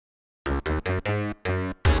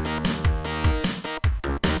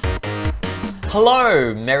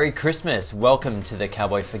Hello, Merry Christmas. Welcome to the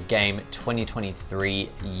Cowboy for Game 2023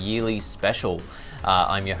 yearly special.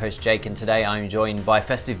 I'm your host Jake, and today I'm joined by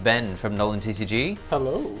Festive Ben from Nolan TCG.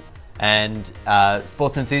 Hello. And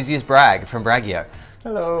sports enthusiast Bragg from Braggio.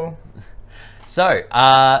 Hello. So,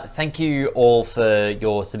 thank you all for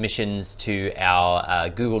your submissions to our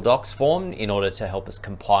Google Docs form in order to help us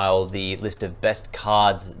compile the list of best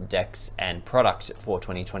cards, decks, and product for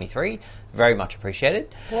 2023. Very much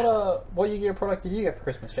appreciated. What year product did you get for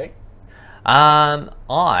Christmas, Jake?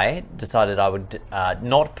 I decided I would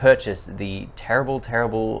not purchase the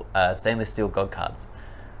terrible stainless steel God cards.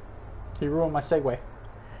 You ruined my segue.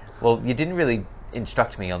 Well, you didn't really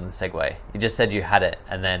instruct me on the segue. You just said you had it,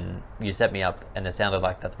 and then you set me up, and it sounded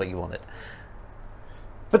like that's what you wanted.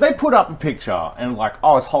 But they put up a picture, and like,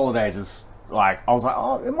 oh, it's holidays. It's like, I was like,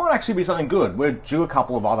 oh, it might actually be something good. We're due a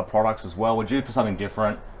couple of other products as well. We're due for something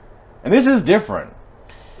different. And this is different.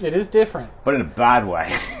 It is different. But in a bad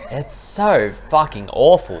way. It's so fucking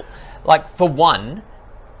awful. Like, for one,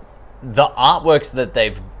 the artworks that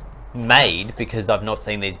they've made, because I've not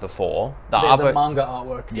seen these before. The artwork, manga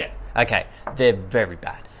artwork. Yeah. okay, they're very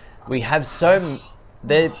bad. We have so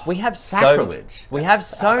Sacrilege. we have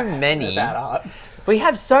so many Bad art. we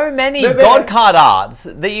have so many They're God card arts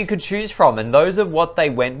that you could choose from, and those are what they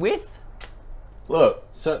went with. Look,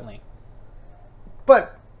 Certainly.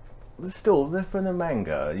 but still, they're from the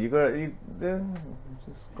manga. You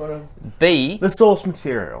just gotta... B, The source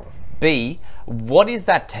material. what is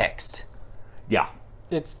that text? Yeah.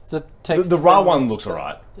 It's the text. The raw from- one looks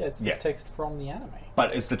alright. Yeah, it's Yeah. the text from the anime.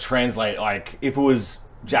 But it's the translate, like, if it was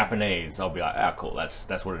Japanese, I'll be like, ah, cool, that's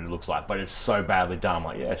what it looks like. But it's so badly done. I'm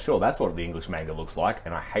like, yeah, sure, that's what the English manga looks like,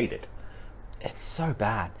 and I hate it. It's so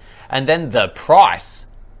bad. And then the price,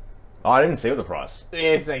 Oh, I didn't see the price.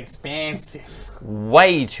 It's expensive.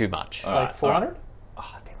 way too much. It's like 400,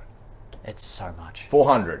 Ah, damn it. It's so much.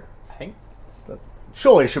 400. I think.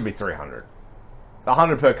 Surely it should be 300.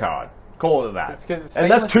 100 per card. Call it that. It's because it's And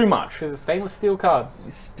that's too much. Because it's stainless steel cards.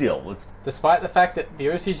 Still, it's... Despite the fact that the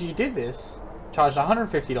OCG did this, charged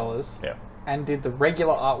 $150, Yeah. and did the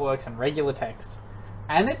regular artworks and regular text,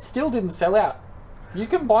 and it still didn't sell out. You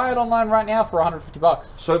can buy it online right now for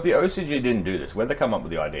 $150. So if the OCG didn't do this, where'd they come up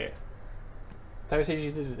with the idea? The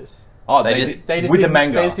OCG did do this. Oh, They they just- did, They just with the didn't,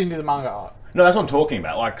 manga. They just didn't do the manga art. No, that's what I'm talking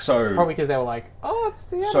about. Like, so... Probably because they were like, "Oh, it's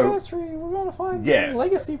the So- anniversary. We're going to find Yeah. some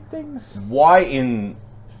legacy things." Why in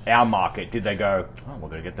our market did they go, oh, we're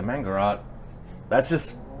going to get the manga art? That's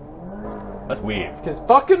just... That's weird. Because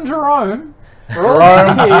fucking Jerome, we're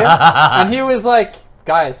all here, and he was like,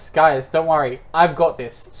 "Guys, don't worry, I've got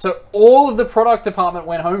this." So all of the product department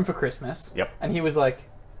went home for Christmas. Yep. And he was like,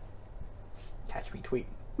 "Catch me tweeting."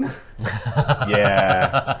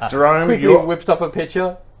 Yeah. Jerome, Quickly whips up a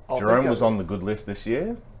picture. Oh, Jerome thank was God. on the good list this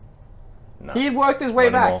year? No. He had worked his way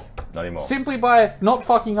Not back anymore. Not anymore. simply by not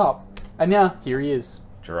fucking up, and now here he is.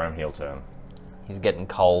 Jerome heel turn. He's getting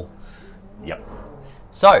coal. Yep.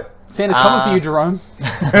 So, Santa's coming for you, Jerome.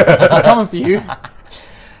 He's coming for you.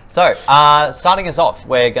 So, starting us off,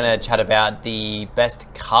 we're going to chat about the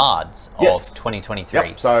best cards Yes. of 2023.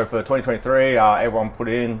 Yep. So for 2023, everyone put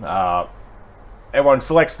in... everyone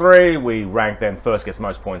selects 3. We rank them. First gets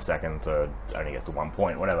most points. Second, third only gets the 1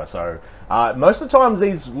 point. Whatever. So most of the times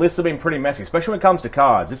these lists have been pretty messy, especially when it comes to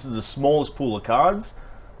cards. This is the smallest pool of cards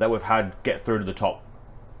that we've had get through to the top,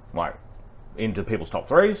 like into people's top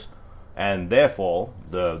 3s, and therefore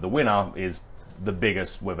the winner is the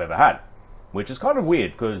biggest we've ever had, which is kind of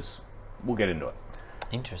weird because we'll get into it.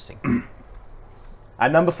 Interesting.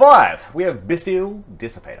 At number 5, we have Bestial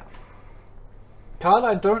Dissipator. Card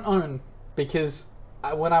I don't own because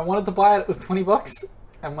when I wanted to buy it, it was $20,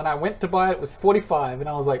 and when I went to buy it, it was $45, and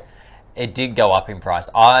I was like, It did go up in price.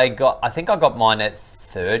 I think I got mine at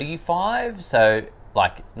 35, so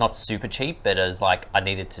like not super cheap, but it was like I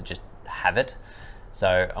needed to just have it. So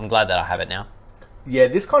I'm glad that I have it now. Yeah,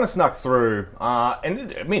 this kind of snuck through, and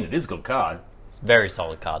it is a good card. It's a very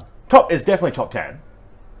solid card. It's definitely top 10.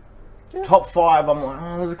 Yeah. Top 5, I'm like,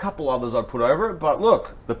 oh, there's a couple others I'd put over it, but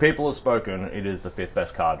look, the people have spoken. It is the 5th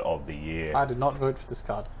best card of the year. I did not vote for this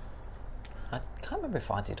card. I can't remember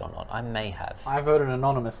if I did or not. I may have. I voted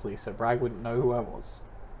anonymously, so Bragg wouldn't know who I was.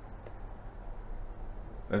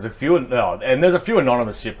 There's a few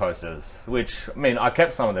anonymous shit posters, which, I mean, I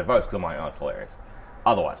kept some of their votes because I'm like, oh, it's hilarious.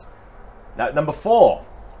 Otherwise. Now, at number 4,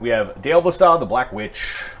 we have Diablo the Black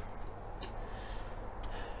Witch.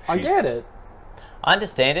 I get it. I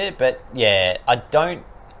understand it, but yeah,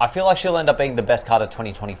 I feel like she'll end up being the best card of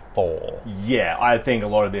 2024. Yeah, I think a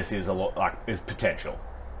lot of this is is potential.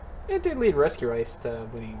 It did lead Rescue Race to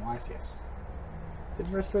winning YCS. Did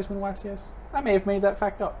Rescue Race win YCS? I may have made that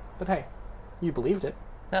fact up, but hey. You believed it.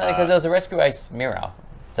 No, because there was a Rescue Ace mirror,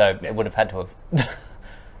 so it would have had to have.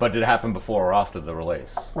 But did it happen before or after the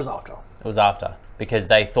release? It was after. It was after, because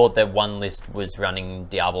they thought that one list was running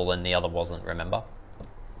Diablo and the other wasn't, remember?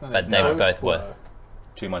 But they both were.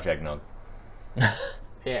 Too much eggnog.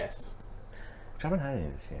 Yes. Which I haven't had any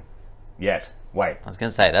this year. Yet. Wait. I was going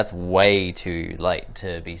to say, that's way too late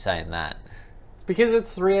to be saying that. It's because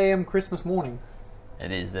it's 3 a.m. Christmas morning.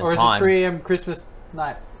 It is, there's Or is time. it 3 a.m. Christmas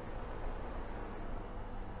night?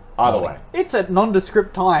 Either way. It's at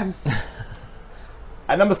nondescript time.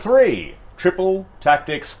 At number 3, Triple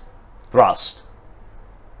Tactics Thrust.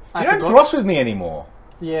 I You don't forgot. thrust with me anymore.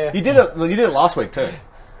 Yeah. You did it last week too.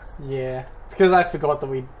 Yeah. It's because I forgot that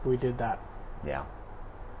we did that. Yeah.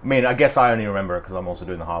 I mean, I guess I only remember it because I'm also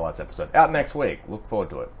doing the highlights episode. Out next week. Look forward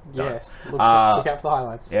to it. Yes. Look Uh, out for the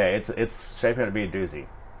highlights. Yeah, it's shaping out to be a doozy.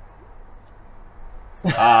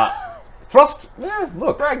 Thrust, yeah,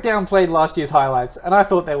 look. Crackdown played last year's highlights, and I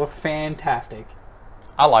thought they were fantastic.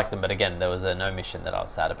 I liked them, but again, there was an omission that I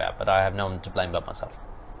was sad about, but I have no one to blame but myself.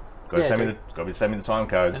 Gotta Yeah, send dude. me the time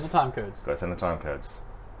codes. Send the time codes. Gotta send the time codes.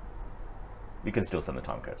 You can still send the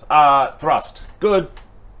time codes. Thrust, good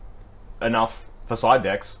enough for side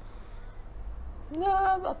decks.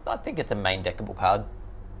 No, I think it's a main deckable card.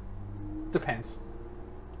 Depends.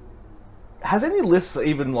 Has any lists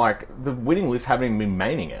even the winning lists haven't even been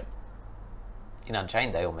maining it? In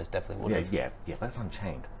Unchained, they almost definitely would have. Yeah, but it's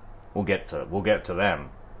Unchained. We'll get to them.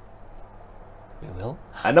 We will.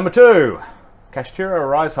 At number 2, Kashtira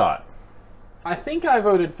Rise Heart. I think I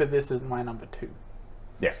voted for this as my number 2.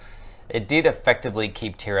 Yeah. It did effectively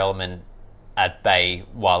keep Tier Element at bay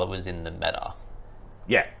while it was in the meta.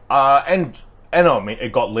 Yeah. And I mean,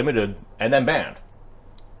 it got limited and then banned.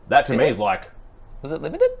 That to me is Was it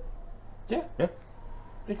limited? Yeah. yeah,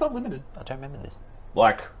 It got limited. I don't remember this.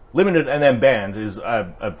 limited and then banned is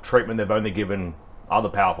a treatment they've only given other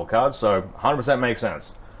powerful cards, so 100% makes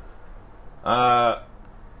sense. And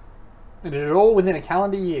did it all within a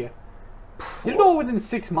calendar year. Did it all within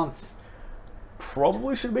 6 months.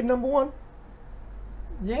 Probably should be number 1.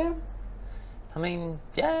 Yeah. I mean,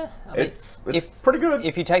 yeah. It's pretty good.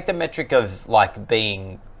 If you take the metric of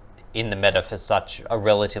being in the meta for such a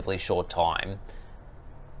relatively short time,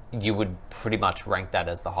 you would pretty much rank that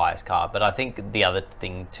as the highest card. But I think the other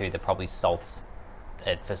thing too that probably salts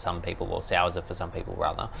it for some people, or sours it for some people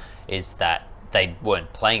rather, is that they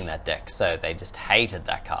weren't playing that deck, so they just hated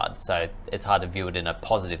that card. So it's hard to view it in a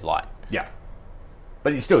positive light. Yeah.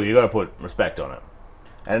 But you got to put respect on it.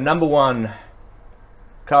 And number 1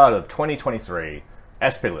 card of 2023,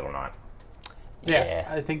 SP Little Knight. Yeah.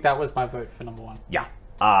 I think that was my vote for number 1. Yeah.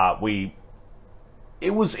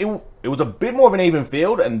 It was a bit more of an even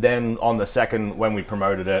field, and then on the second when we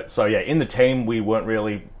promoted it. So yeah, in the team we weren't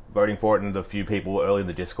really voting for it, and the few people early in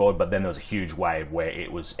the Discord, but then there was a huge wave where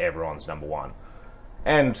it was everyone's number 1.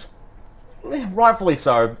 And rightfully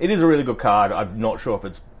so. It is a really good card. I'm not sure if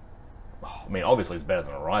it's... I mean, obviously it's better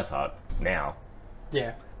than a Rise Heart now,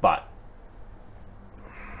 Yeah. but...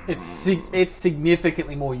 It's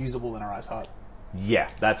significantly more usable than a Rise Heart. Yeah,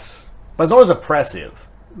 that's... But it's not as oppressive.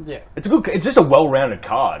 Yeah. It's just a well-rounded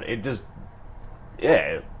card. It just...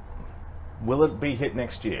 Yeah. Will it be hit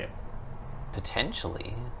next year?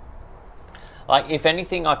 Potentially. If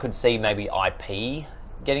anything, I could see maybe IP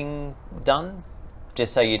getting done,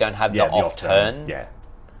 just so you don't have the off-turn. Yeah.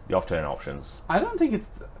 The off-turn options. I don't think it's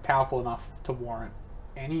powerful enough to warrant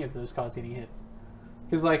any of those cards getting hit.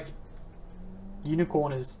 Because,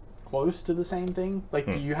 Unicorn is close to the same thing.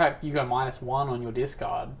 You go -1 on your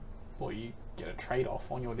discard, or you get a trade-off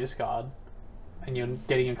on your discard, and you're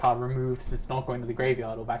getting a card removed that's not going to the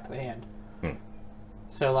graveyard or back to the hand.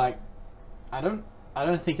 So, I don't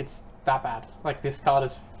think it's that bad. This card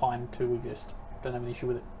is fine to exist. Don't have an issue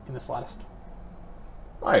with it in the slightest.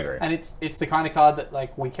 I agree. And it's the kind of card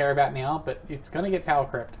that we care about now, but it's going to get power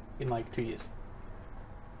crept in 2 years.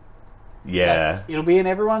 Yeah. It'll be in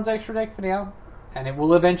everyone's extra deck for now, and it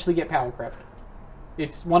will eventually get power crept.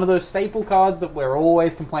 It's one of those staple cards that we're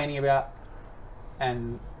always complaining about,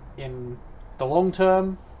 and in the long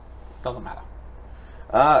term, it doesn't matter.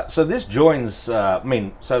 So this joins... so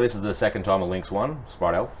this is the second time a Lynx won.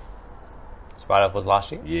 Sprite Elf. Sprite Elf was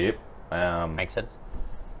last year. Yep. Makes sense.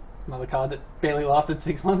 Another card that barely lasted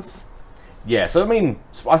 6 months. Yeah, so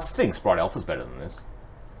I think Sprite Elf is better than this.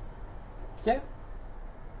 Yeah.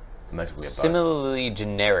 Imagine we get both. Similarly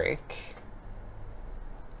generic.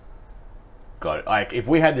 Got it. If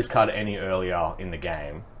we had this card any earlier in the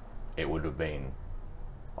game, it would have been...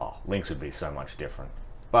 Lynx would be so much different.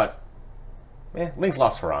 But, yeah, Lynx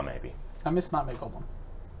Last Hurrah, maybe. I miss Nightmare Goblin.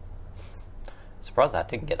 Surprised that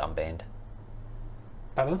didn't get unbanned.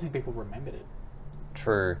 But I don't think people remembered it.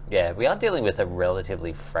 True. Yeah, we are dealing with a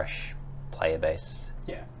relatively fresh player base.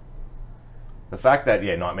 Yeah. The fact that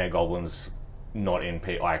Nightmare Goblin's not in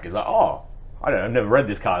like is like, oh, I don't know, I've never read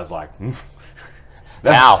this card. It's like,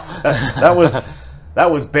 Wow. that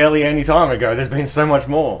was barely any time ago. There's been so much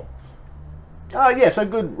more. So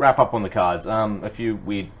good wrap up on the cards. A few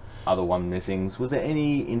weird other one missings. Was there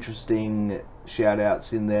any interesting shout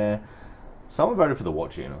outs in there? Someone voted for the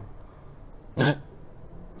Watch Unit.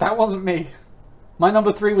 That wasn't me. My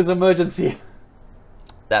number 3 was Emergency.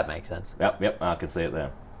 That makes sense. Yep, I can see it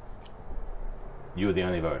there. You were the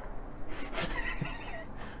only vote.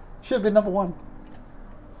 Should have been number 1.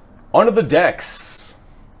 On to the decks.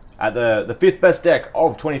 At the 5th best deck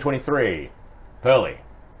of 2023, Pearly.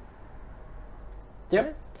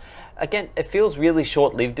 Yep. Again, it feels really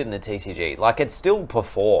short-lived in the TCG. Like, it still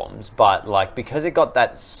performs, but, like, because it got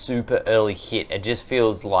that super early hit, it just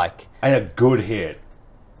feels like... And a good hit.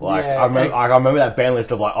 Like, Yeah, I remember that ban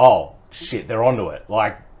list of like, oh, shit, they're onto it.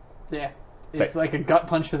 Like, Yeah. It's like a gut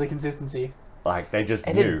punch for the consistency. they just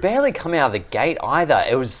It knew. had barely come out of the gate either.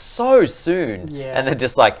 It was so soon. Yeah. And they're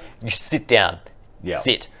just like, you sit down. Yeah.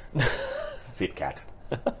 Sit. Sit, cat.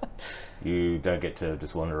 You don't get to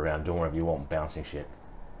just wander around doing whatever you want, bouncing shit.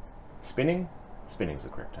 Spinning? Spinning's the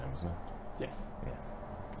correct term, isn't it? Yes.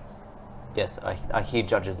 Yes. Yes, I hear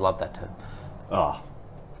judges love that term. Oh,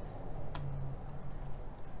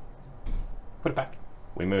 Put it back.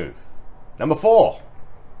 we move. Number 4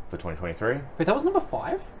 for 2023. Wait, that was number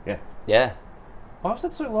 5? Yeah. Yeah. Why was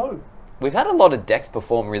that so low? We've had a lot of decks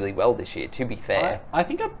perform really well this year, to be fair. I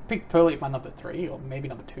think I picked Pearly at my number 3, or maybe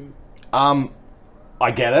number 2. I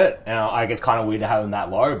get it. And I guess kind of weird to have them that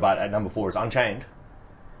low, but at number 4 is Unchained,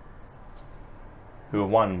 who have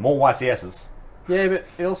won more YCSs. Yeah, but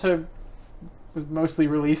it also was mostly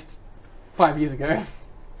released 5 years ago.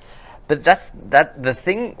 But the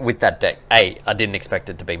thing with that deck, I didn't expect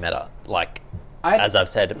it to be meta. Like, as I've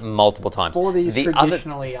said multiple times. For these, the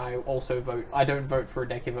traditionally, I also vote. I don't vote for a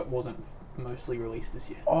deck if it wasn't mostly released this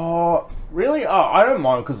year. Oh, really? Oh, I don't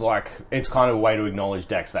mind because like it's kind of a way to acknowledge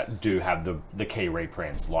decks that do have the key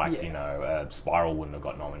reprints. Like Yeah. Spiral wouldn't have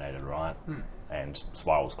got nominated, right? And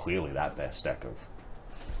Spiral's clearly that best deck of.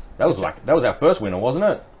 That was our first winner, wasn't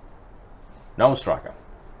it? No Striker.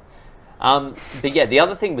 But yeah, the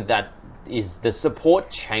other thing with that is the support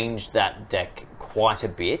changed that deck quite a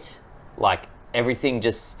bit. Like, everything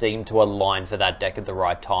just seemed to align for that deck at the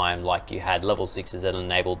right time. Like, you had level 6s that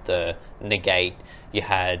enabled the negate. You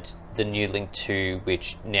had the new Link 2,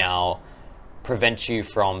 which now prevents you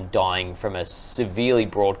from dying from a severely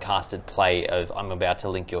broadcasted play of I'm about to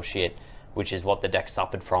link your shit, which is what the deck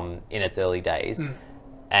suffered from in its early days.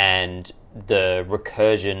 And the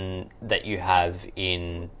recursion that you have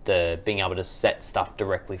in the being able to set stuff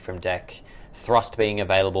directly from deck, Thrust being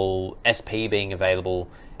available, SP being available,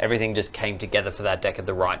 everything just came together for that deck at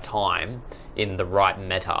the right time in the right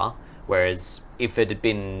meta. Whereas if it had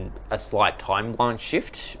been a slight timeline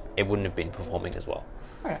shift, it wouldn't have been performing as well.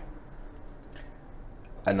 Okay.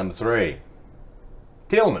 And number 3,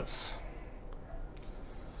 Telements.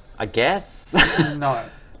 I guess. No.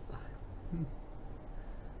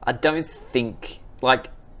 I don't think, like,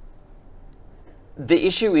 the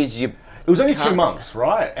issue is you... It was only 2 Can't- months,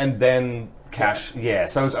 right? And then Cash, yeah.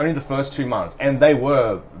 So it was only the first 2 months, and they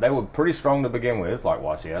were pretty strong to begin with, like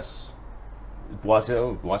YCS.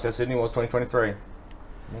 YCS Sydney was 2023.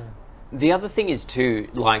 The other thing is too,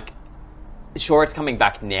 like, sure it's coming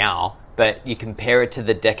back now, but you compare it to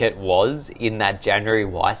the deck it was in that January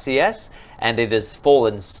YCS, and it has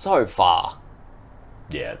fallen so far.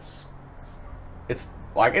 Yeah, it's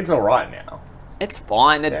like it's all right now. It's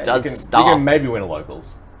fine, it Yeah, does you can, stuff. You can maybe win a locals,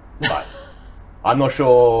 but I'm not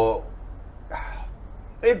sure.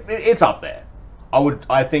 It's up there.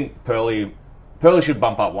 I think Pearly should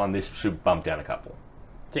bump up one. This should bump down a couple,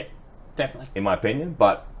 Yeah, definitely. in my opinion.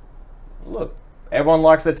 But look, everyone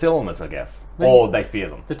likes their Telements, I guess, Maybe. or they fear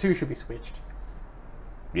them. The 2 should be switched.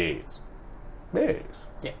 Yes,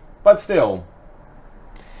 Yeah. but still,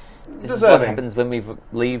 This is what deserving. happens when we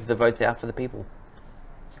leave the votes out for the people.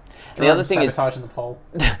 The Jerome other thing is, sabotaging the poll.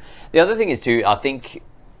 the other thing is too, I think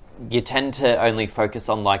you tend to only focus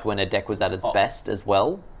on like when a deck was at its best as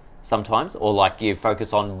well, sometimes, or like you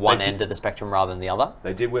focus on one They did- end of the spectrum rather than the other.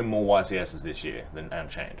 They did win more YCSs this year than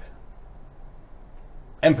Unchained,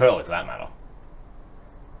 and Pearly for that matter.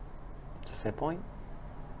 It's a fair point.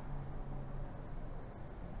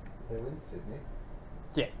 They win Sydney.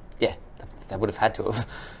 Yeah. Yeah, they would have had to have.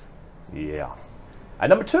 Yeah. At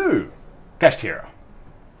number 2, Kashtira.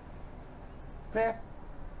 Fair.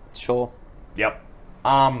 Sure. Yep.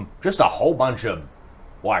 Just a whole bunch of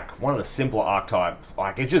like one of the simpler archetypes.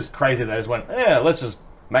 Like it's just crazy they just went, yeah, let's just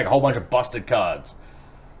make a whole bunch of busted cards,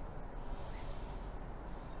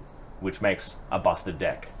 which makes a busted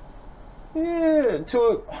deck. Yeah,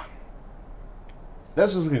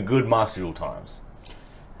 those was good Master Duel times.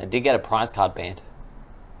 They did get a prize card banned.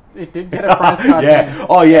 It did get a prize card. Yeah. Game.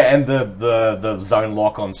 Oh yeah, and the zone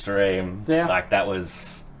lock on stream. Yeah. Like that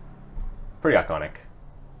was pretty iconic.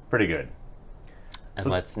 Pretty good. And So-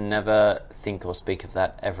 let's never think or speak of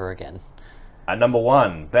that ever again. At number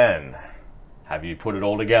 1, Ben, have you put it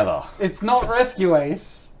all together? It's not Rescue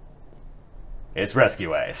Ace. It's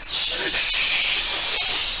Rescue Ace.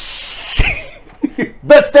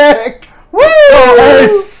 Best deck! Woo!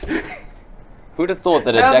 Yes! Who'd have thought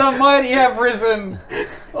that a And the deck... mighty have risen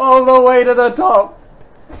all the way to the top.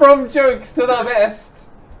 From jokes to the best.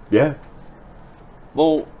 Yeah.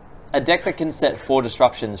 Well, a deck that can set 4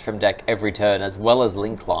 disruptions from deck every turn, as well as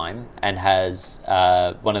Link Climb, and has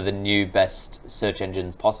one of the new best search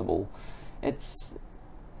engines possible. It's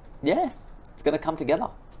going to come together.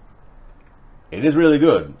 It is really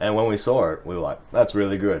good. And when we saw it, we were like, that's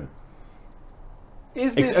really good.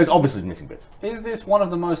 Is It's this obviously missing bits. one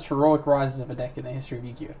of the most heroic rises of a deck in the history of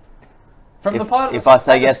Yu-Gi-Oh? From the part If I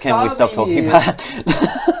say at the yes, can we start stop of the talking year, about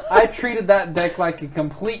it? I treated that deck like a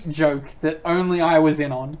complete joke that only I was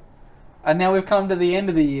in on. And now we've come to the end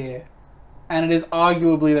of the year, and it is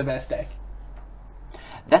arguably the best deck.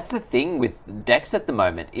 That's the thing with decks at the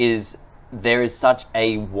moment, is there is such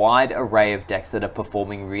a wide array of decks that are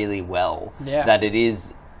performing really well that it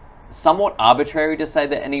is somewhat arbitrary to say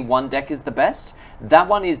that any one deck is the best. That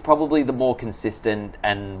one is probably the more consistent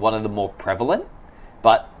and one of the more prevalent.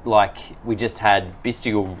 But, like, we just had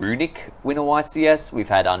Bestial Runic win a YCS. We've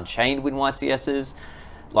had Unchained win YCSs.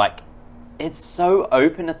 Like, it's so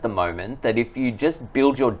open at the moment that if you just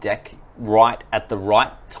build your deck right at the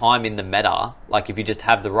right time in the meta, like if you just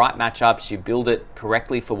have the right matchups, you build it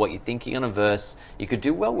correctly for what you're thinking on a verse, you could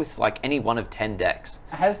do well with, like, any one of 10 decks.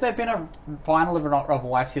 Has there been a final of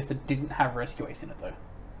YCS that didn't have Rescue Ace in it, though?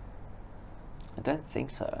 I don't think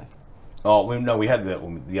so. Oh, we had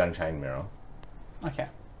the Unchained Mirror. Okay.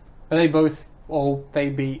 But they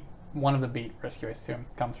beat, one of the beat Rescue Ace to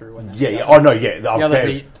come through. And then Yeah. Oh, no, yeah. The other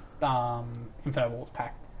beat Infinite Wars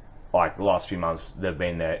pack. Like, the last few months, they've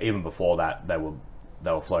been there. Even before that, they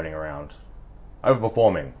were floating around.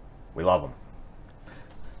 Overperforming. We love them.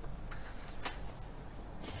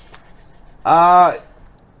 I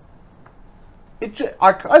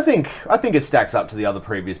think it stacks up to the other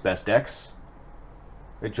previous best decks.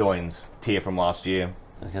 It joins Tier from last year,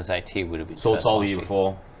 I was going to say Tier would have been Sword first Soul the last year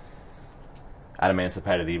before,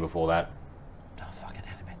 Adamancipator the year before that. Oh, fucking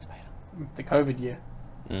Adamancipator. The COVID year.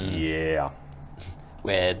 Yeah.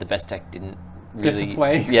 Where the best deck didn't Get really... to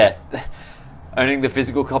play. Yeah. Owning the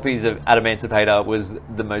physical copies of Adamancipator was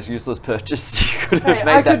the most useless purchase you could have Hey,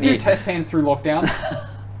 made I that could do year. test hands through lockdown.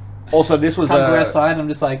 Also, this was Can't go outside and I'm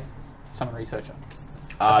just like, someone research it.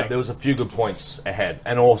 there was a few good points ahead,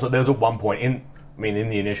 and also there was at one point in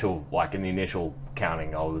the initial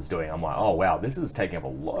counting I was doing, I'm like, oh wow, this is taking up a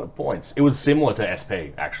lot of points. It was similar to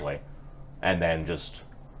SP actually, and then just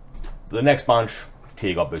the next bunch,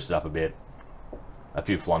 Tier got boosted up a bit, a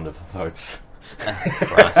few Flunder votes.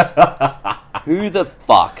 Christ. Who the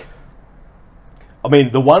fuck? I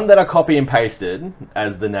mean, the one that I copy and pasted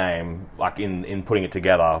as the name, like in putting it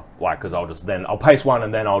together, like because I'll paste one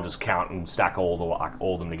and then I'll just count and stack all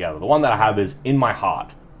of them together. The one that I have is in my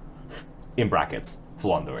heart, in brackets,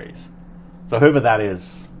 Flonderies. So whoever that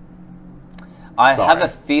is, I sorry. have a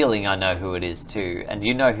feeling I know who it is too, and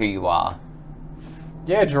you know who you are.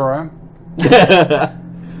 Yeah, Jerome.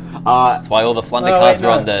 That's why all the Flunder Oh, cards wait,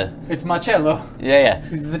 were no. on the... It's Marcello. Yeah.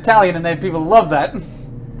 This is Italian and people love that.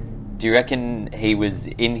 Do you reckon he was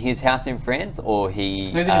in his house in France, or he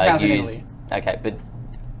He was in his house in used... Okay, but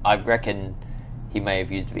I reckon he may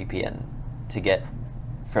have used VPN to get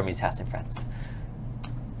from his house in France.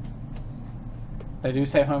 They do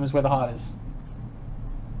say home is where the heart is.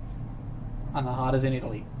 And the heart is in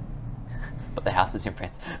Italy. But the house is in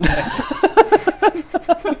France.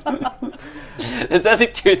 There's only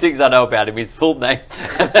 2 things I know about him: his full name,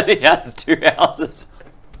 and that he has 2 houses.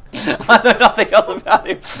 I know nothing else about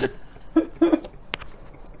him.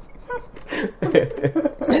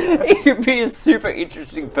 He could be a super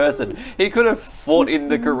interesting person. He could have fought in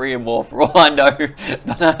the Korean War for all I know,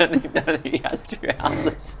 but I only know that he has 2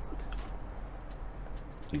 houses.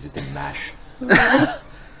 he's just in MASH.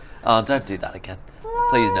 Oh, don't do that again.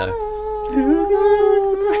 Please no.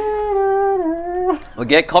 Well,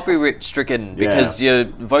 get copyright stricken because your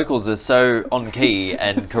vocals are so on key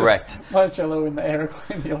and correct. Marcello in the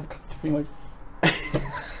airplane helicopter being like,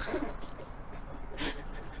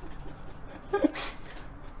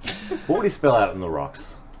 What would he spell out in the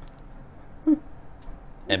rocks?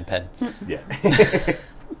 M-Pen. Yeah.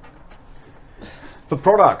 For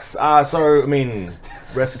products, so, I mean,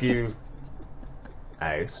 Rescue,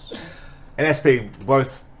 Ace, and SP,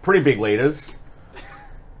 both pretty big leaders.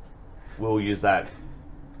 We'll use that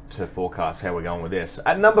to forecast how we're going with this.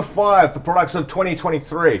 At number 5, for products of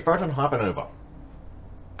 2023, Photon Hypernova.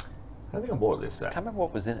 I don't think I bought this set. I can't remember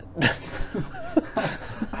what was in it.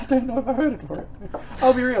 I don't know if I heard it for it.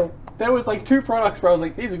 I'll be real. There was like 2 products where I was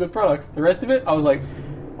like, these are good products. The rest of it, I was like,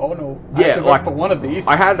 oh no. I have to vote for one of these.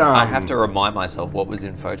 I had. I have to remind myself what was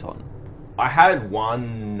in Photon. I had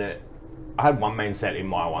one main set in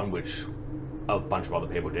my one, which a bunch of other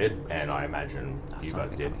people did, and I imagine you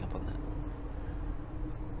both did. Coming up on that.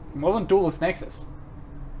 It wasn't Duelist Nexus.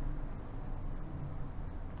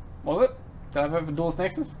 Was it? Did I vote for Duelist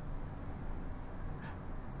Nexus?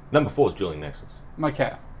 Number 4 is Dueling Nexus.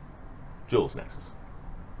 Okay. Duelist Nexus.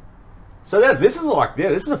 So yeah, this is like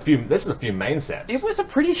this is a few main sets. It was a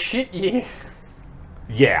pretty shit year.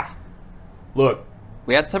 Yeah. Look,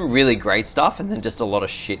 We had some really great stuff and then just a lot of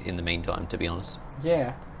shit in the meantime, to be honest.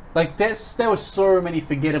 Yeah. Like, there were so many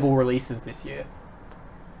forgettable releases this year.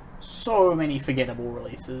 So many forgettable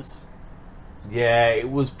releases. yeah, it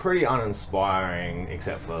was pretty uninspiring,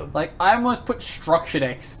 except for Like, I almost put Structured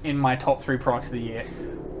X in my top 3 products of the year.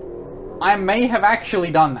 I may have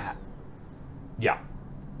actually done that. yeah,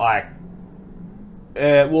 like.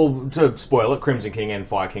 Well, to spoil it, Crimson King and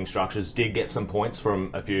Fire King structures did get some points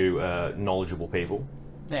from a few knowledgeable people.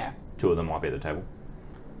 Yeah. 2 of them might be at the table.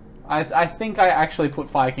 I think I actually put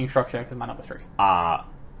Fire King Structure X as my number 3.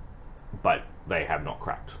 But they have not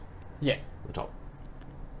cracked Yeah. the top.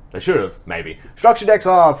 They should have, maybe. Structure decks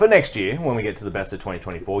are for next year, when we get to the best of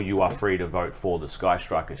 2024. You are free to vote for the Sky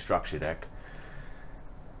Striker structure deck,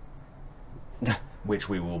 which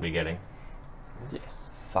we will be getting. Yes.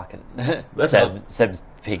 Fucking That's Seb's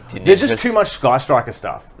peaked in There's interest. just too much Sky Striker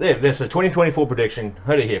stuff. There's a 2024 prediction.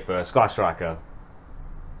 Heard it here first. Sky Striker.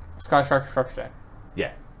 Sky Striker Structure Deck.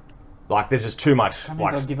 Yeah. Like, there's just too much. That means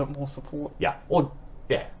Like, I'll give it more support. yeah. Or,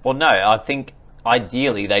 yeah. Well, no, I think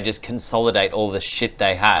ideally they just consolidate all the shit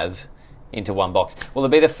they have into one box. Will it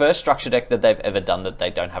be the first structure deck that they've ever done that they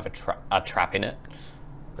don't have a trap in it?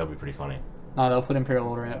 That'd be pretty funny. No, they'll put Imperial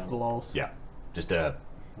Order in it for the lols. Yeah. Just to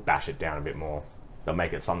bash it down a bit more. They'll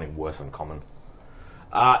make it something worse than common.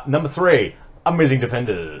 Number 3, Amazing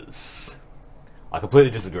Defenders. I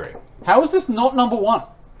completely disagree. How is this not number 1?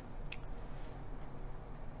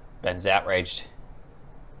 Ben's outraged.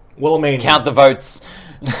 Well, I mean, Count the votes.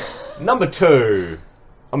 number 2.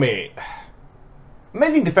 I mean,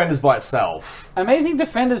 Amazing Defenders by itself. Amazing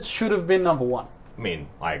Defenders should have been number 1. I mean,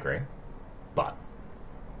 I agree, but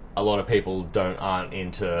a lot of people aren't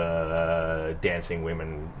into dancing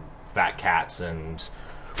women, fat cats, and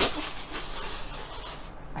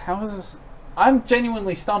How is this? I'm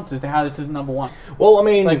genuinely stumped as to how this is number 1. well, I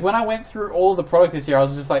mean, Like, when I went through all the product this year, I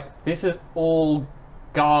was just like, this is all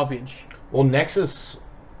garbage. well, Nexus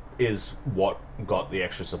is what got the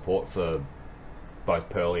extra support for both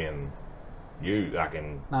Pearly and you. Like,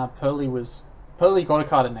 in Nah, Pearly got a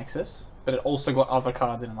card in Nexus, but it also got other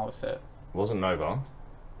cards in another set. wasn't Nova.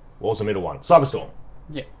 What was the middle one? Cyberstorm,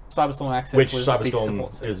 Yeah, Cyberstorm Access which was a big support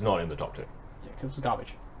Cyberstorm set. is not in the top 2. Yeah, 'cause it was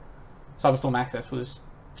garbage. Cyberstorm Access was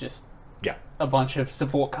just Yeah, a bunch of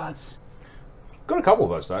support cards. got a couple of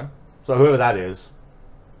votes though. So whoever that is,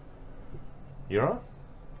 you alright?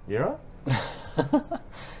 You alright?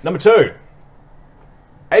 Number 2,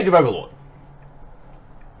 Age of Overlord.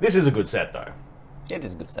 This is a good set though. Yeah, it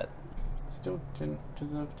is a good set. Still didn't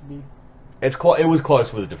deserve to be. It was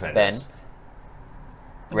close with the Defenders. Ben,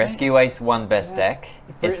 Rescue Ace won best Yeah. deck.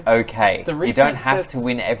 The It's okay. the You don't reprint have to sets-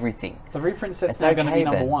 win everything. The reprint set's It's now going to okay, be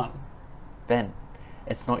number Ben. 1. Ben,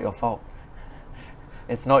 it's not your fault.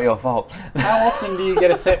 It's not your fault. How often do you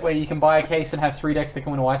get a set where you can buy a case and have 3 decks that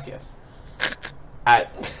can win a YCS?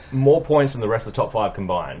 At more points than the rest of the top 5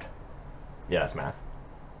 combined. Yeah, that's math.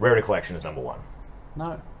 Rarity Collection is number 1.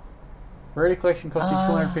 No. Rarity Collection cost you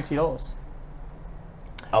 $250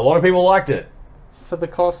 A lot of people liked it. for the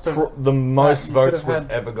cost of The most you votes could have we've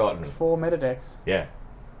had ever gotten. 4 meta decks. Yeah.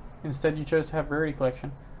 Instead, you chose to have Rarity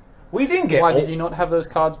Collection. We didn't get Why all- did you not have those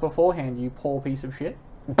cards beforehand, you poor piece of shit?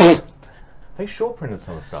 They short printed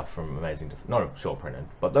some of the stuff from Amazing not short printed,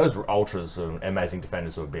 but those ultras and Amazing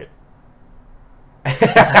Defenders were a bit.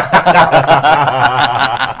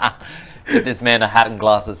 Give this man a hat and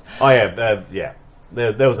glasses. Oh yeah, yeah.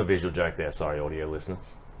 There was a visual joke there. Sorry, audio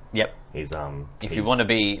listeners. Yep. He's If you want to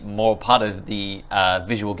be more part of the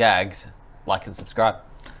visual gags, like and subscribe.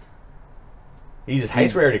 he just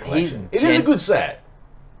hates he's- Rarity he's Collection. It is a good set.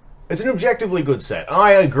 It's an objectively good set.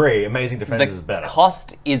 I agree. Amazing The Defenders is better.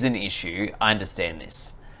 cost is an issue. I understand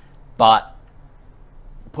this. But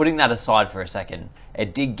putting that aside for a second,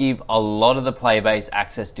 it did give a lot of the player base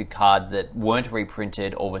access to cards that weren't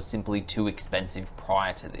reprinted or were simply too expensive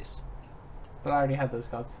prior to this. But I already had those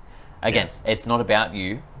cards. Again, Yes. it's not about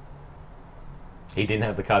you. He didn't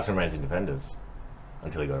have the cards for Amazing Defenders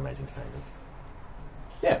until he got Amazing Defenders.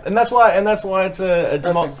 Yeah, and that's why it's a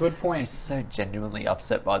That's a good I'm point. so genuinely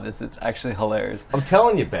upset by this. It's actually hilarious. I'm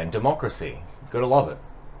telling you, Ben, democracy. Gotta love it.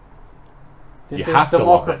 This You is have to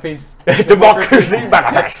love it. democracy's Democracy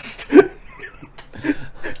manifest.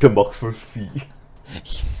 Democracy.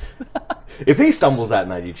 If he stumbles out in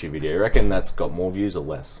that YouTube video, you reckon that's got more views or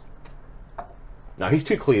less? No, he's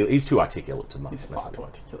too clear. He's too articulate to He's mess far it too up.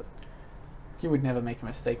 articulate. You would never make a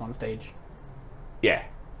mistake on stage. Yeah.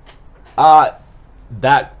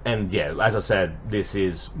 That, and yeah, as I said, this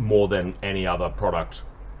is more than any other product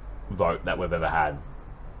vote that we've ever had.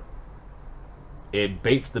 It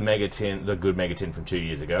beats the Megatin, the good Megatin from 2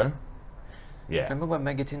 years ago. Yeah. Remember when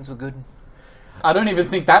Megatins were good? I don't even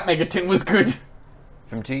think that Megatin was good.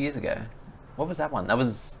 From 2 years ago. What was that one? That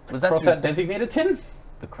was that Cross-out designated tin?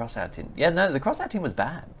 the crossout tin? Yeah, no, the crossout tin was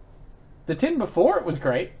bad. The tin before it was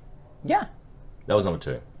great. Yeah. That was number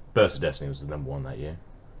 2. Burst of Destiny was the number 1 that year.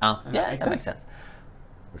 Yeah, makes that makes sense. sense.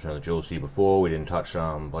 Return of the Jewels to you before. We didn't touch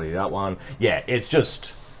bloody that one. Yeah, it's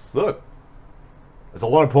just look. There's a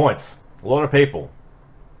lot of points. A lot of people.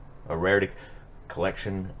 A rarity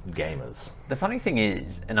collection gamers. The funny thing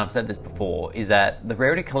is, and I've said this before, is that the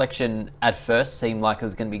Rarity Collection at first seemed like it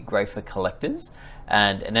was going to be great for collectors,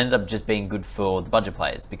 and it ended up just being good for the budget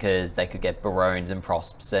players because they could get Barones and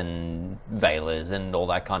Prosps and Veilers and all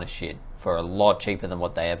that kind of shit for a lot cheaper than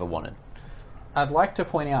what they ever wanted. I'd like to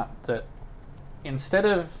point out that instead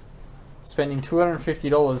of spending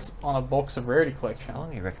 $250 on a box of Rarity Collection, How long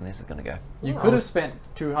do you reckon this is going to go? you could have spent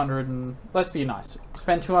let's be nice,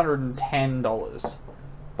 spend $210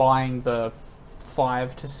 buying the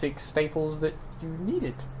 5 to 6 staples that you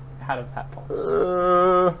needed out of that box.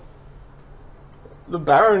 The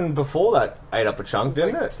Baron before that ate up a chunk,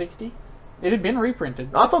 didn't Like it? 60? It had been reprinted.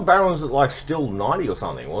 I thought Baron was like still 90 or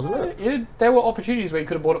something, wasn't it? There were opportunities where you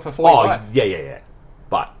could have bought it for Oh, 45, yeah.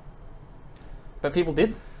 But but people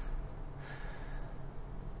didn't.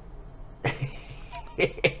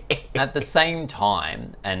 At the same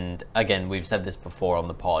time, and again, we've said this before on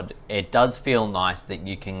the pod, it does feel nice that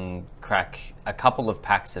you can crack a couple of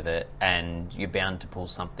packs of it and you're bound to pull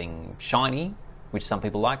something shiny, which some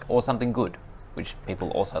people like, or something good, which people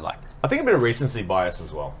also like. I think a bit of recency bias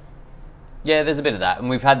as well. Yeah, there's a bit of that, and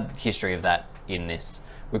we've had history of that in this.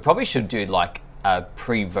 We probably should do like a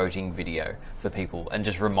pre-voting video for people and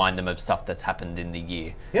just remind them of stuff that's happened in the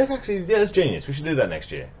year. Yeah, that's genius. We should do that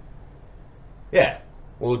next year. Yeah,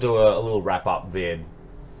 we'll do a little wrap-up vid.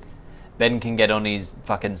 Ben can get on his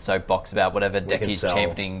fucking soapbox about whatever deck can he's sell.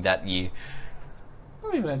 championing that year.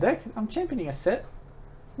 Not even a deck. I'm championing a set.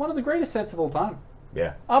 One of the greatest sets of all time.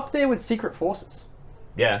 Yeah. Up there with Secret Forces.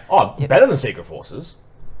 Yeah. Oh, better than Secret Forces.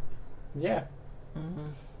 Yeah.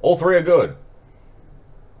 All 3 are good.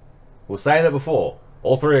 We were saying that before.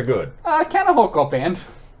 All 3 are good. Canahawk got banned.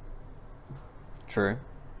 True.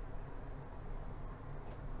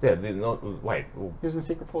 Yeah, they're not... Wait. Well, He was in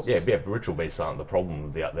Secret Forces. yeah, Ritual Beasts aren't the problem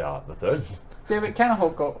with the thirds. Yeah, but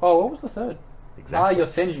Canahawk got... Oh, what was the third? Exactly. Your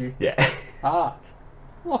Senju. Yeah.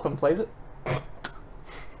 Lachlan plays it.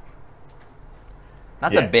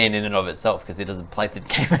 That's Yeah. a ban in and of itself because he doesn't play the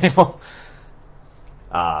game anymore.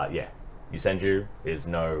 Yeah. Yusenju is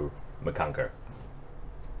no Makunko.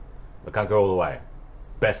 Makunko all the way.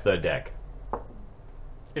 Best third deck.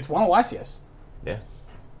 It's one of YCS. Yeah.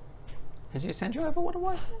 Has Yusenju ever won a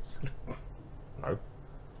Wise? No.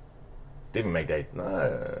 Didn't make day... No.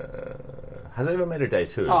 Has it ever made a day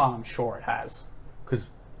 2? Oh, I'm sure it has. Because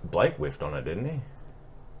Blake whiffed on it, didn't he?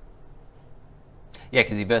 Yeah,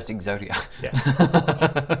 because he versed Exodia. Yeah.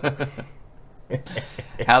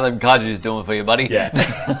 How them kaiju's doing for you, buddy? Yeah.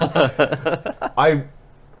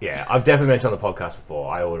 I've definitely mentioned on the podcast before.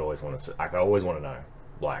 I would always want to. I always want to know,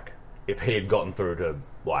 like, if he had gotten through to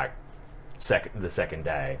like the second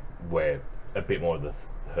day, where a bit more of the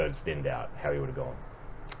herd's thinned out, how he would have gone.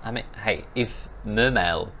 I mean, hey, if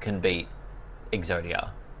Mermail can beat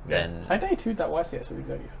Exodia, then I day 2'd that YCS with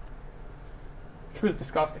Exodia. It was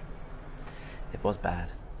disgusting. it was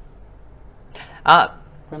bad.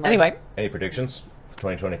 When, Anyway, Any predictions for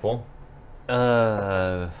 2024?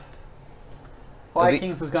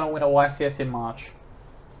 Vikings is going to win a YCS in March.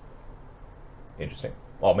 Interesting.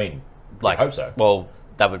 Well, I mean, like, I hope so. Well,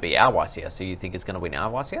 that would be our YCS. So you think it's going to win our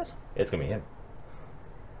YCS? It's gonna be him.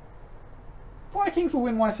 Vikings will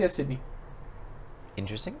win YCS Sydney.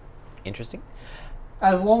 Interesting. Interesting.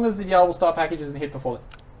 As long as the Diablo Star package isn't hit before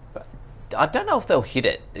then. I don't know if they'll hit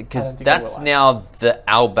it, because I don't think they that's will, now the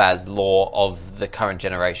Albaz law of the current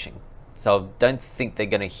generation. So I don't think they're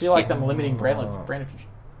going to I hit... feel like them limiting brand fusion.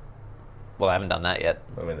 Well, I haven't done that yet.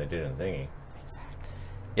 I mean, they did in Thingy.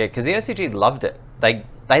 Yeah, because the OCG loved it. They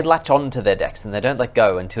latch on to their decks and they don't let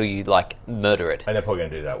go until you, like, murder it. And they're probably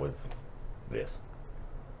going to do that with this.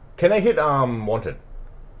 Can they hit Wanted?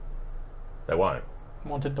 They won't.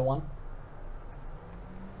 Wanted to one.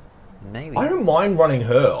 Maybe. I don't mind running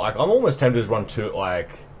her. Like, I'm almost tempted to just run two, like...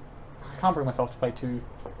 I can't bring myself to play 2.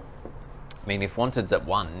 I mean, if Wanted's at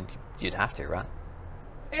 1, you'd have to, right?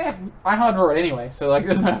 Yeah, I hard draw it anyway, so like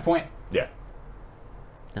there's no point. Yeah.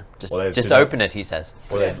 No, just Well, they just do open it, he says.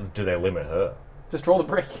 Or Yeah. do they limit her? Just draw the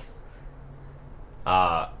brick.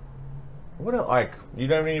 What else, like, you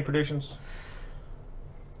don't have any predictions?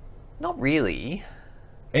 Not really.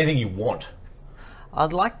 Anything you want?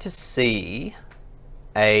 I'd like to see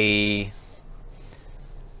a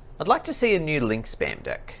new Link spam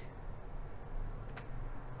deck.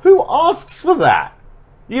 Who asks for that?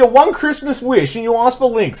 You get one Christmas wish and you ask for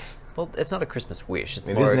links. Well, it's not a Christmas wish. It's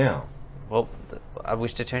It more is now. Well, I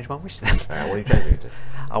wish to change my wish then. Alright, what are you changing it to?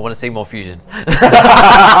 I want to see more fusions.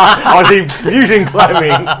 I see fusion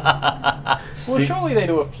climbing. Well, surely they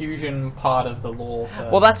do a fusion part of the lore. For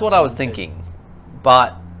Well, that's what I was thinking,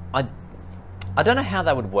 but I don't know how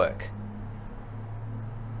that would work.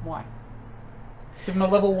 Why? Give them a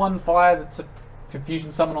level 1 fire that's a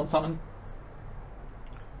confusion summon on summon.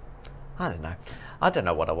 I don't know. I don't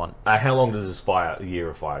know what I want. How long does this year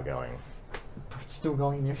of fire going? It's still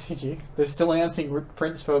going in the OCG. They're still announcing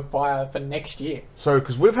prints for fire for next year. So,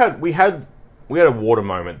 because we had a water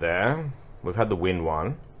moment there. We've had the wind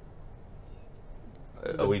one.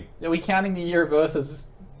 Are we? Are we counting the year of Earth as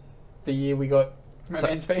the year we got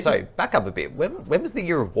End Spaces? So back up a bit. When was the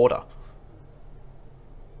year of water?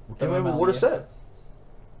 Do you remember MML, water yeah. set?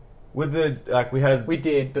 With the we had We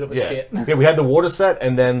did, but it was yeah shit. yeah we had the water set,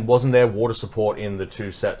 and then wasn't there water support in the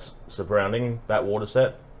 2 sets surrounding that water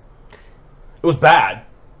set? It was bad,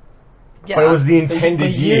 Yeah, but it was the The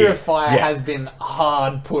intended year of fire Yeah. has been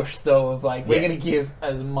hard pushed though. Of like we're Yeah. going to give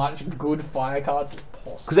as much good fire cards as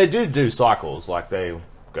possible. because they do cycles. Like they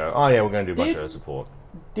go, oh yeah, we're going to do a bunch Did- of support.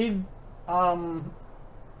 Did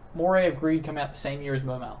Moray of Greed come out the same year as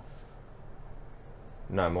Mermail?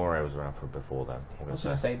 No, Moray was around for before that. I was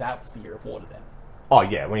going to say that was the year of water then. Oh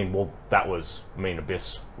yeah, I mean, well, that was. I mean,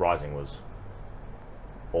 Abyss Rising was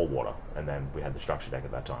all water, and then we had the structure deck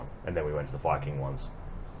at that time, and then we went to the Fire King ones.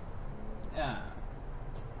 Yeah.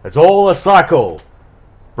 It's all a cycle.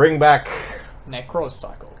 Bring back Necros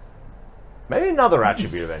cycle. maybe another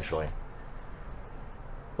attribute eventually.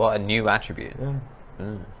 well, a new attribute.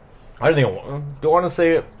 I don't think I want. Do I want to see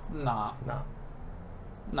it? Nah. No.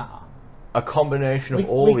 Nah. A combination of We,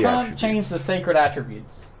 all we the can't attributes. change the sacred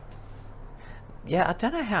attributes. Yeah, I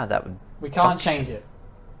don't know how that would. We can't function. change it.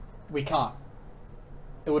 We can't.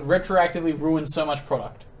 It would retroactively ruin so much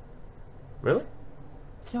product. Really?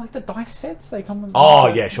 You like the dice sets? They come with. Oh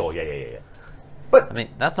yeah, sure, yeah. I mean,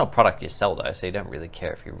 that's not product you sell though, so you don't really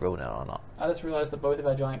care if you ruin it or not. I just realised that both of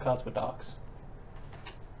our giant cards were darks.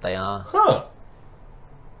 They are. Huh?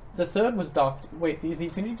 The third was dark. Wait, is the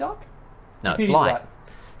Infinity dark? No, it's Infinity's light. light.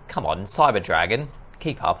 Come on, Cyber Dragon,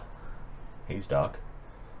 keep up. He's dark.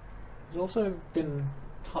 He's also been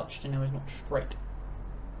touched and now he's not straight.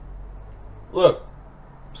 Look,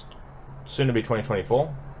 soon to be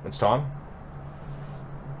 2024. It's time.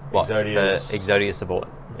 What? Exodia's- For Exodia support.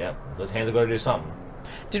 Yeah, those hands have got to do something.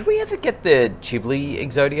 Did we ever get the Ghibli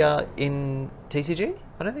Exodia in TCG?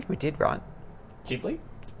 I don't think we did, right? Ghibli?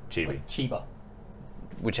 Chibi. Like Chiba.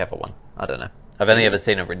 Whichever one. I don't know. I've only ever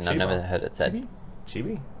seen it written. I've Chiba. never heard it said. Chibi?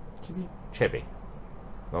 Chibi? Chibi? Chibi.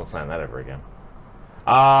 Not saying that ever again.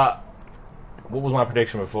 What was my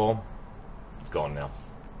prediction before? It's gone now.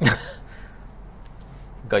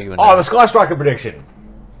 Got you in Oh, there. the Sky Striker prediction.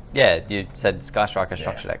 Yeah, you said Sky Striker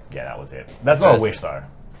structure deck. Yeah, that was it. That's not a First- wish though.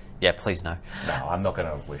 Yeah, please no. No, I'm not going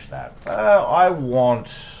to wish that. I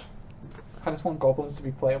want. I just want goblins to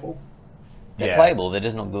be playable. They're Yeah. playable, they're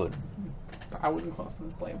just not good. But I wouldn't class them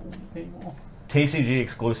as playable anymore. TCG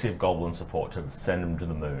exclusive Goblin support to send them to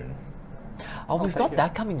the moon. Oh, we've take got it.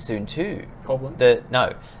 that coming soon too. Goblins?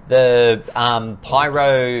 The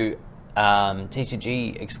Pyro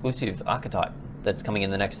TCG exclusive archetype that's coming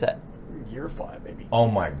in the next set. Year of Fire, baby. Oh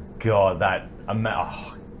my god, that.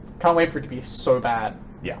 Can't wait for it to be so bad.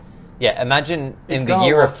 Yeah. Yeah, imagine It's in the gonna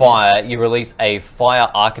Year of work. Fire, you release a fire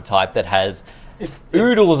archetype that has It's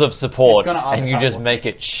oodles of support, it's gonna and you archetype just lock. make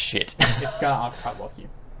it shit. It's gonna archetype lock you.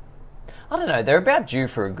 I don't know. They're about due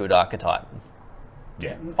for a good archetype.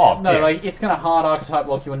 Yeah. Oh, no, yeah. like it's gonna hard archetype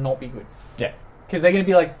lock you and not be good Yeah. because they're gonna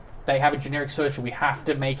be like they have a generic searcher. We have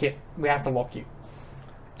to make it. We have to lock you.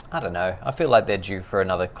 I don't know. I feel like they're due for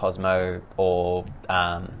another Cosmo or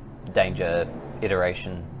Danger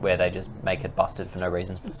iteration where they just make it busted for no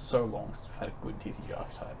reason. It's so long since we've had a good TCG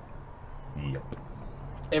archetype. Yep.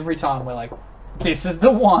 Every time we're like, this is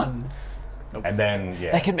the one. And then,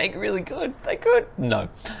 yeah. They can make it really good. They could. No.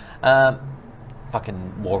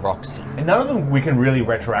 Fucking War Rocks. And none of them we can really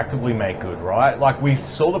retroactively make good, right? Like, we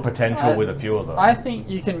saw the potential with a few of them. I think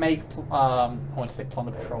you can make. I want to say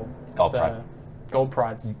Plunder Patrol. Gold the Pride. Gold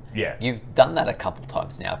Prides. Yeah. You've done that a couple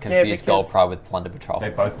times now. Confused because- Gold Pride with Plunder Patrol. They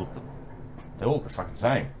both look... They all look the fucking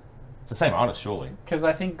same. It's the same artist, surely. Because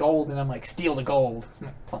I think gold, and I'm like, steal the gold. I'm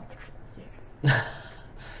like, Plunder Patrol. Yeah.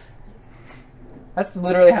 That's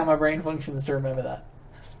literally how my brain functions to remember that.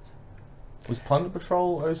 Was Plunder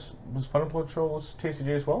Patrol... Was Plunder Patrol TCG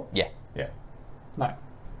as well? Yeah. Yeah. No.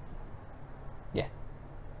 Yeah.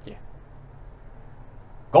 Yeah.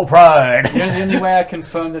 Gold Pride! You know the only way I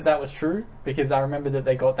confirmed that was true? Because I remember that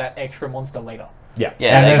they got that extra monster later. Yeah.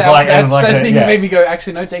 Yeah, And that's it's how, like... that's it's like the a- thing yeah. that made me go,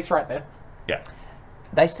 actually, no, Jake's right there. Yeah.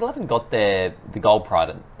 They still haven't got the Gold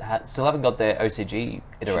Pride. Still haven't got their OCG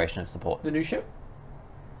iteration of support. The new ship?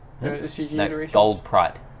 The CG No, iterations? Gold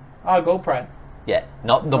Pride. Oh, Gold Pride. Yeah,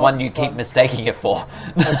 not the Not one you the keep one. mistaking it for.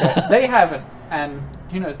 Okay. They haven't, and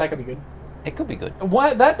who knows, that could be good. It could be good.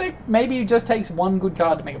 Why that deck maybe just takes one good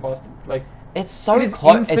card to make it busted. Like, It's so It is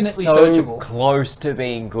close. It's infinitely so searchable. close to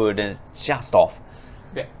being good, and it's just off.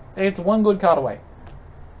 yeah, it's one good card away.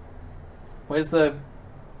 Where's the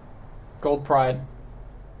Gold Pride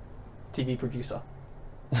TV producer?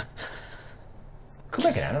 Could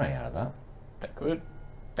make an anime out of that. They could.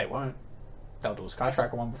 They won't. They'll do a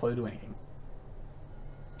Skytracker one before they do anything.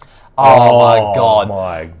 Oh my god.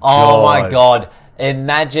 My Oh my god.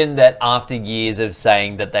 Imagine that after years of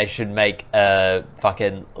saying that they should make a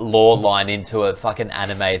fucking lore line into a fucking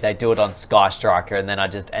anime, they do it on Sky Striker, and then I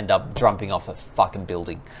just end up jumping off a fucking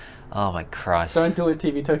building. Oh my Christ. Don't do it,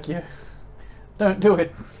 TV Tokyo. Don't do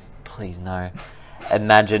it. Please no.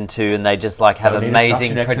 Imagine too, and they just like have Don't need a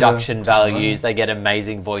amazing structure deck to- production to values. run. They get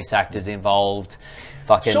amazing voice actors involved.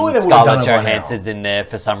 Fucking Surely they would've done Scarlett it by now. Johansson's in there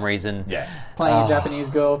for some reason. Yeah. Playing Oh. a Japanese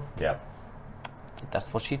girl. Yeah.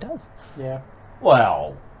 That's what she does. Yeah.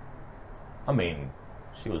 Well, I mean,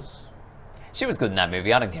 she was... She was good in that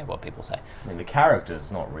movie. I don't care what people say. I mean, the character's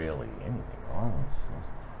not really anything, right?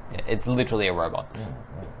 Yeah, it's literally a robot.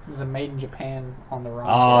 There's a Made in Japan on the run.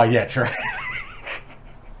 Oh, yeah, true.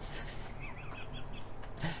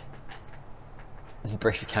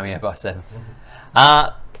 Brief cameo by Seven.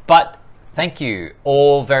 But thank you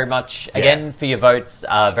all very much again for your votes.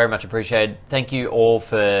 Very much appreciated. Thank you all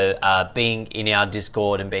for being in our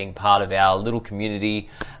Discord and being part of our little community.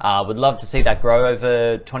 Would love to see that grow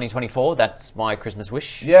over 2024. That's my Christmas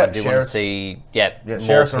wish. Yeah, I do share want to us. see Yeah, more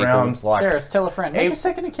share us people. around, like... Share us, tell a friend. Make Hey, a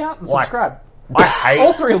second account and like- subscribe. I All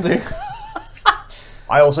hate... three will do.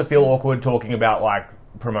 I also feel awkward talking about, like,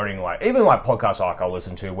 promoting, like, even, like, podcasts like I'll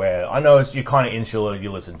listen to, where I know you're kind of insular,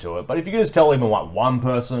 you listen to it, but if you could just tell even, like, one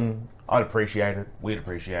person, I'd appreciate it. We'd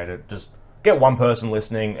appreciate it. Just get one person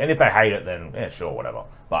listening, and if they hate it, then, yeah, sure, whatever.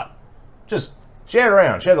 But just share it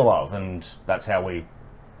around, share the love, and that's how we,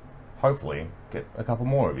 hopefully, get a couple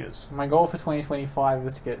more reviews. My goal for 2025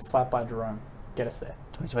 is to get slapped by Jerome. Get us there.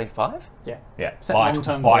 2025? Yeah. Yeah, Set by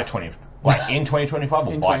long-term by goals. 20... Like, in 2025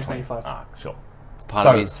 or In by 2025. Ah, sure. It's part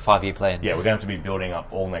So- of his 5-year plan. Yeah, we're going to have to be building up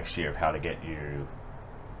all next year of how to get you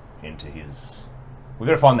into his... We've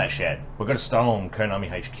got to find that shed. We've got to storm Konami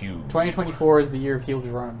HQ. 2024 is the year of Heel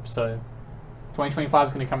Jerome, so 2025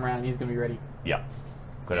 is going to come around and he's going to be ready. Yeah.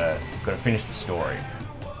 Got to finish the story.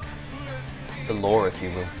 The lore, if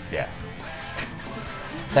you will. Yeah.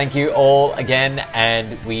 Thank you all again,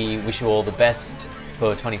 and we wish you all the best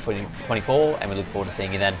for 2024, and we look forward to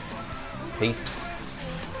seeing you then. Peace.